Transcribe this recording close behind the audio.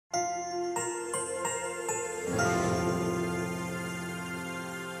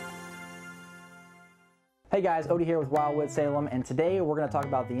Hey guys, Odie here with Wildwood Salem, and today we're going to talk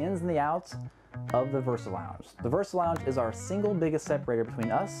about the ins and the outs of the Versa Lounge. The Versa Lounge is our single biggest separator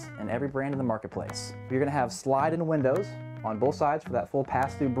between us and every brand in the marketplace. You're going to have slide-in windows on both sides for that full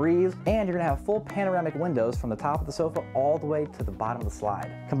pass-through breeze, and you're going to have full panoramic windows from the top of the sofa all the way to the bottom of the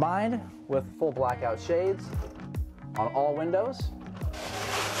slide. Combined with full blackout shades on all windows.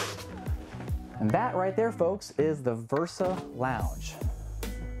 And that right there, folks, is the Versa Lounge.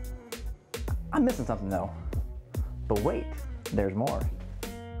 I'm missing something though. But wait, there's more.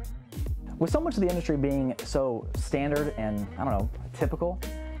 With so much of the industry being so standard and, I don't know, typical,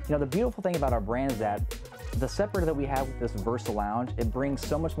 you know, the beautiful thing about our brand is that the separator that we have with this Versa Lounge, it brings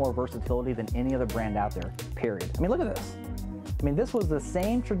so much more versatility than any other brand out there, period. I mean, look at this. I mean, this was the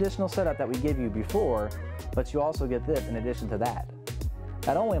same traditional setup that we give you before, but you also get this in addition to that.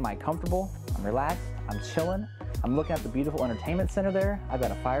 Not only am I comfortable, I'm relaxed, I'm chilling, I'm looking at the beautiful entertainment center there, I've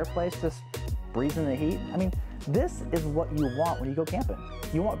got a fireplace just breathing the heat. I mean, this is what you want when you go camping.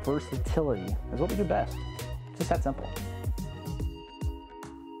 You want versatility. That's what we do best. Just that simple.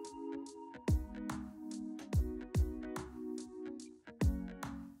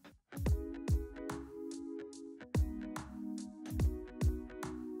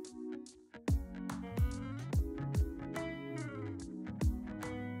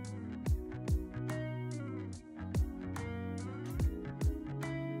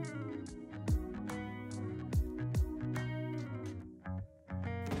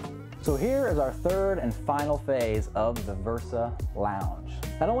 So here is our third and final phase of the Versa Lounge.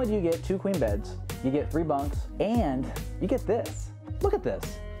 Not only do you get 2 queen beds, you get 3 bunks, and you get this. Look at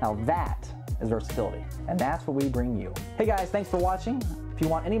this. Now that is versatility, and that's what we bring you. Hey guys, thanks for watching. If you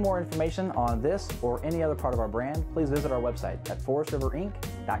want any more information on this or any other part of our brand, please visit our website at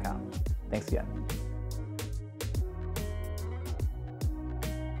forestriverinc.com. Thanks again.